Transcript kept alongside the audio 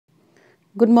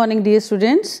Good morning, dear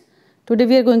students. Today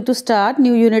we are going to start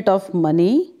new unit of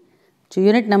money, to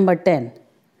unit number 10.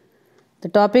 The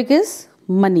topic is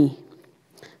money.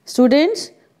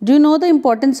 Students, do you know the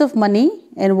importance of money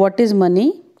and what is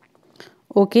money?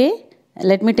 Okay,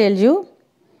 let me tell you.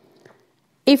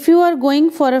 If you are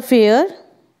going for a fair,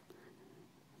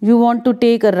 you want to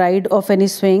take a ride of any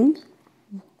swing,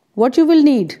 what you will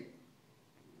need?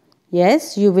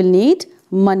 Yes, you will need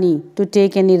money to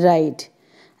take any ride.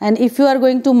 And if you are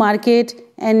going to market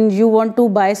and you want to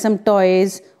buy some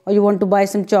toys or you want to buy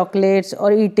some chocolates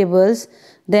or eatables,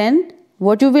 then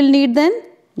what you will need then?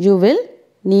 You will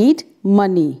need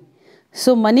money.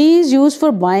 So money is used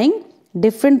for buying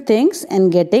different things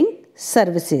and getting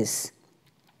services.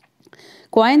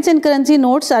 Coins and currency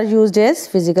notes are used as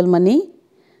physical money.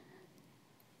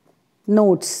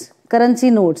 Notes, currency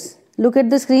notes. Look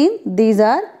at the screen. These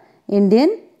are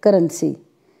Indian currency.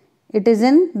 It is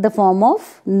in the form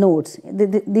of notes.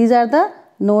 These are the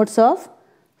notes of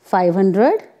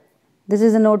 500. This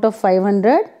is the note of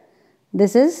 500.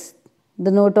 This is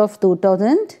the note of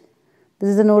 2000.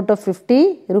 This is the note of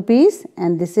 50 rupees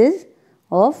and this is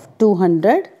of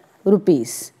 200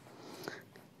 rupees.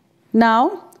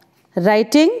 Now,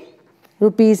 writing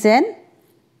rupees and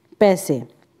paise.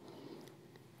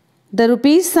 The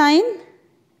rupees sign,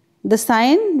 the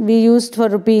sign we used for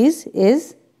rupees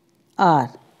is R.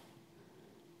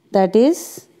 That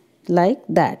is like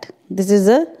that. This is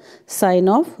a sign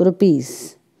of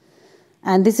rupees.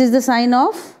 And this is the sign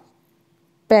of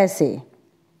paise.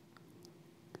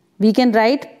 We can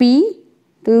write P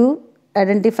to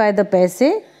identify the paise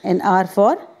and R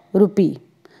for rupee.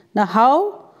 Now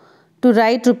how to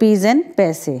write rupees and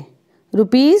paise?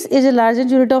 Rupees is a larger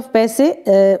unit of paise,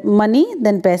 money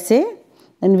than paise.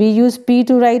 And we use P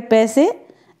to write paise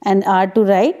and R to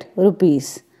write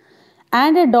rupees.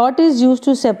 And a dot is used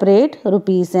to separate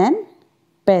rupees and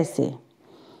paise.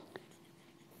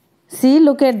 See,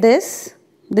 look at this.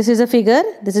 This is a figure.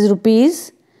 This is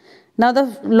rupees. Now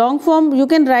the long form, you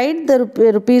can write the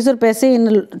rupees or paise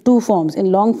in two forms,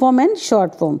 in long form and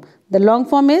short form. The long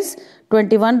form is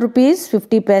 21 rupees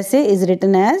 50 paise is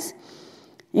written as,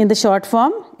 in the short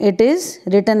form, it is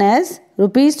written as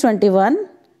rupees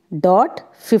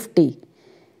 21.50.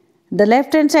 The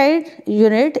left hand side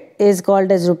unit is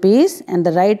called as rupees and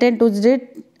the right hand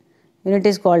two-digit unit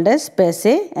is called as paise,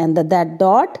 and that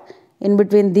dot in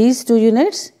between these two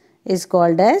units is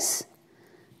called as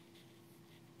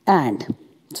and.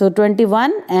 So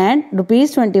 21 and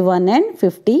rupees 21 and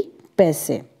 50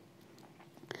 paise.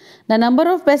 The number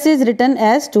of paise is written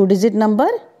as two-digit number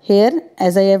here,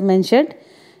 as I have mentioned.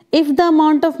 If the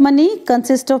amount of money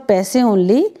consists of paise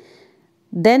only,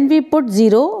 then we put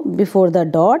 0 before the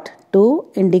dot to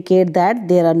indicate that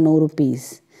there are no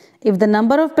rupees. If the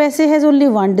number of paise has only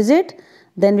one digit,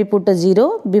 then we put a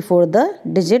 0 before the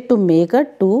digit to make a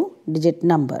two-digit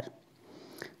number.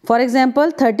 For example,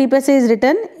 30 paise is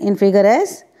written in figure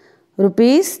as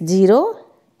rupees 0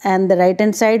 and the right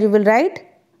hand side you will write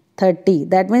 30.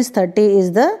 That means 30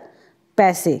 is the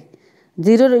paise.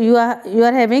 0 you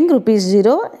are having rupees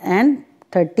 0 and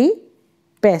 30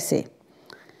 paise.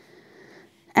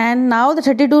 And now the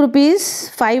 32 rupees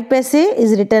 5 paise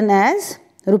is written as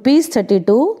rupees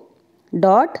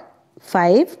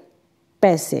 32.5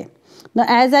 paise. Now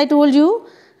as I told you,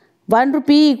 1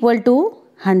 rupee equal to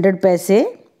 100 paise.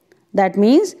 That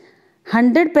means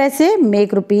 100 paise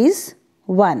make rupees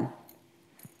 1.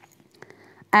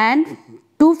 And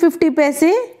 250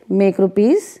 paise make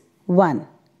rupees 1.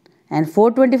 And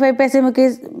 425 paise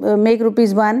make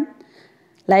rupees 1.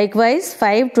 Likewise,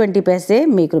 520 paise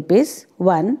make rupees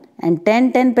 1 and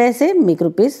 10 paise make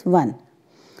rupees 1.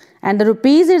 And the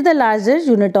rupees is the larger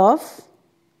unit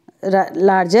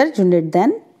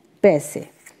than paise.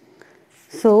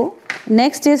 So,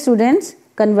 next is students,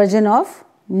 conversion of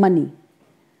money.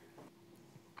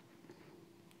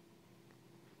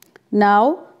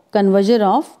 Now, conversion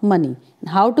of money.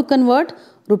 How to convert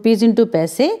rupees into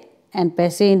paise and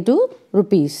paise into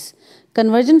rupees.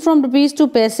 Conversion from rupees to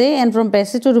paise and from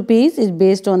paise to rupees is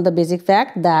based on the basic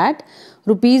fact that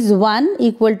rupees 1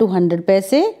 equal to 100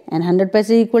 paise and 100 paise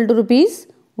equal to rupees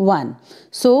 1.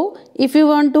 So, if you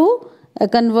want to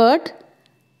convert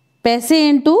paise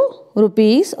into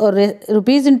rupees or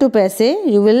rupees into paise,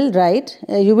 you will do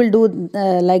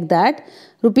like that.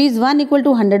 Rupees 1 equal to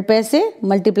 100 paise,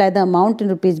 multiply the amount in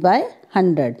rupees by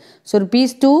 100. So,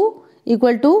 rupees 2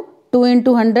 equal to 2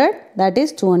 into 100, that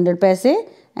is 200 paise.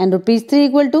 And rupees 3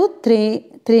 equal to 3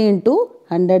 into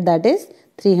 100, that is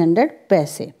 300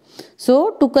 paise.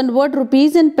 So, to convert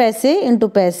rupees and paise into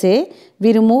paise,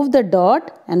 we remove the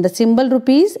dot and the symbol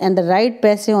rupees and the write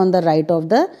paise on the right of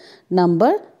the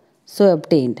number so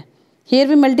obtained. Here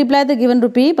we multiply the given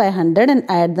rupee by 100 and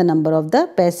add the number of the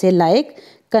paise, like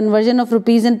conversion of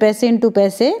rupees and paise into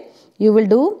paise. You will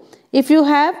do, if you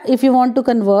want to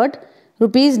convert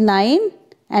rupees 9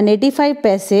 and 85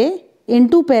 paise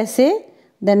into paise,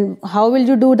 then how will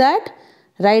you do that?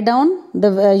 Write down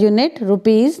the unit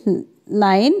rupees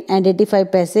 9 and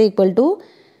 85 paise equal to,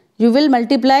 you will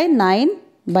multiply 9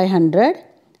 by 100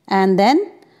 and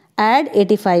then add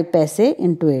 85 paise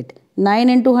into it. 9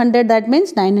 into 100, that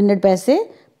means 900 paise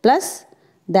plus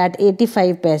that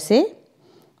 85 paise,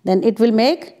 then it will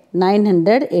make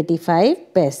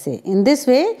 985 paise. In this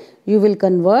way you will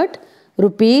convert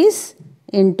rupees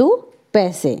into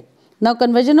paise. Now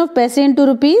conversion of paise into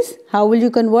rupees, how will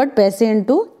you convert paise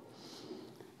into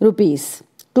rupees?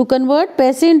 To convert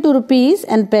paise into rupees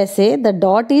and paise, the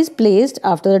dot is placed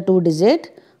after the 2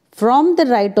 digit from the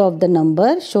right of the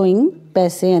number showing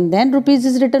paise, and then rupees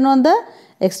is written on the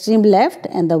extreme left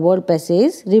and the word paise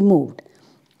is removed.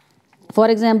 For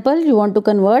example, you want to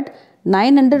convert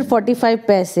 945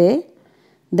 paise,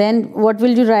 then what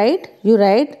will you write? You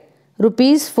write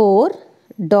rupees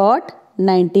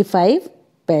 4.95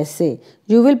 paise.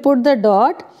 You will put the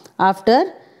dot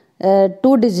after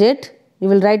 2 digit. You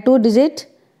will write 2 digit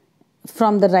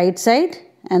from the right side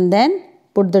and then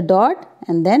put the dot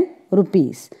and then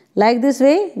rupees. Like this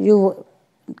way you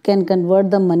can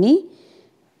convert the money,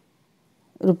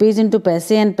 rupees into paise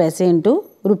and paise into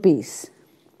rupees.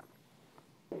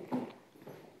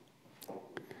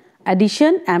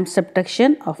 Addition and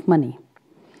subtraction of money.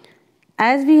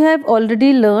 As we have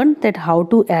already learned that how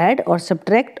to add or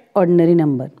subtract ordinary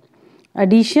number,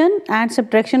 addition and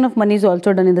subtraction of money is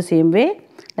also done in the same way.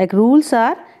 Like rules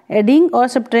are adding or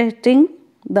subtracting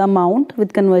the amount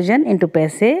with conversion into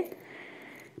paise.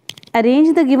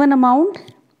 Arrange the given amount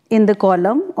in the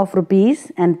column of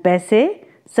rupees and paise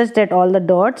such that all the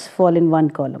dots fall in one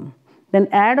column. Then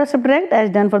add or subtract as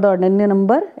done for the ordinary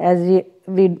number, as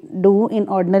we do in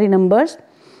ordinary numbers.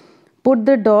 Put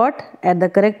the dot at the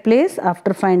correct place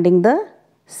after finding the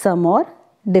sum or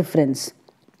difference.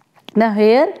 Now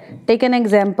here take an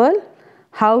example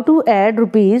how to add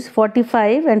rupees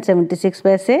 45 and 76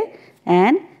 paise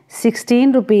and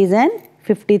 16 rupees and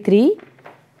 53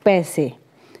 paise.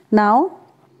 Now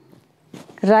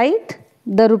write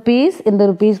the rupees in the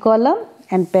rupees column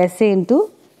and paise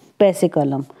into paise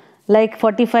column. Like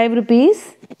 45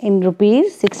 rupees in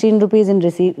rupees, 16 rupees in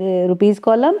rupees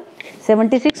column,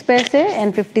 76 paise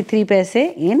and 53 paise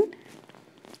in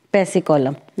paise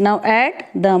column. Now add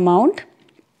the amount.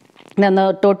 Then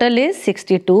the total is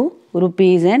 62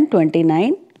 rupees and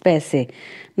 29 paise.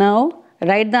 Now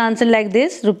write the answer like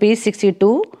this, rupees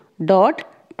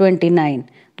 62.29.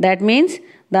 That means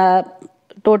the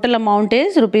total amount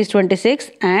is rupees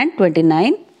 26 and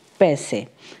 29 paise.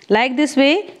 Like this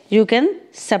way you can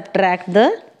subtract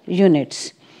the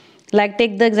units. Like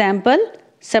take the example,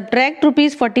 subtract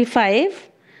rupees 45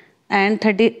 and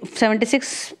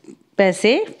 76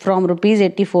 paise from rupees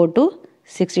 84 to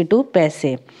 62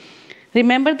 paise.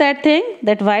 Remember that thing,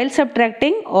 that while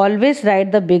subtracting always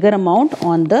write the bigger amount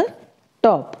on the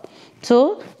top.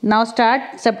 So now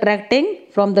start subtracting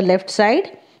from the left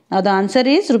side. Now the answer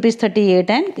is rupees 38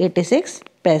 and 86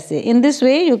 paise. In this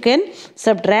way you can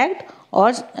subtract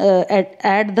or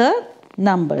add the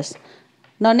numbers.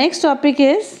 Now next topic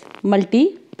is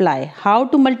multiply. How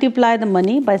to multiply the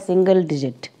money by single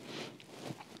digit.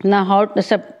 Now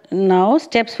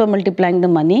steps for multiplying the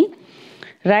money.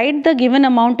 Write the given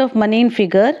amount of money in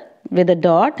figure with a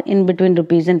dot in between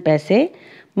rupees and paise.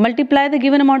 Multiply the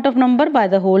given amount of number by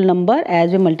the whole number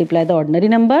as we multiply the ordinary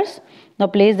numbers. Now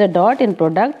place the dot in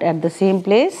product at the same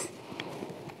place.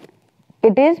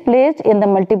 It is placed in the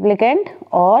multiplicand,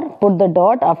 or put the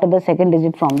dot after the second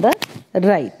digit from the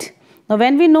right. Now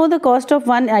when we know the cost of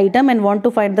one item and want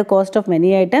to find the cost of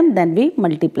many items, then we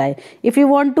multiply. If you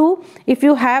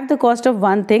have the cost of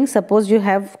one thing, suppose you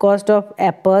have cost of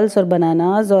apples or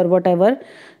bananas or whatever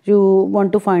you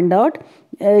want to find out,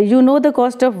 you know the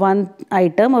cost of one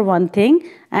item or one thing,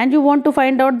 and you want to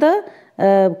find out the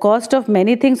cost of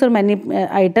many things or many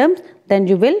items, then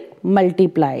you will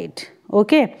multiply it.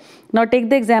 Okay. Now take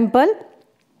the example.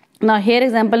 Now here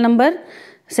example number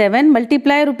 7.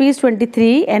 Multiply rupees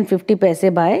 23 and 50 paise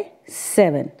by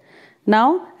 7.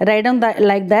 Now write down that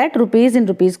like that, rupees in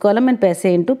rupees column and paise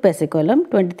into paise column.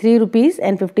 23 rupees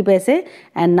and 50 paise.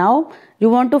 And now you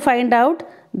want to find out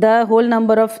the whole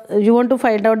number of, you want to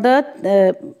find out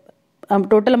the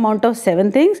total amount of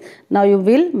 7 things. Now you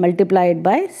will multiply it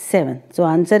by 7. So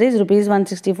answer is rupees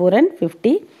 164 and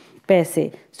 50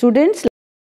 paise. Students,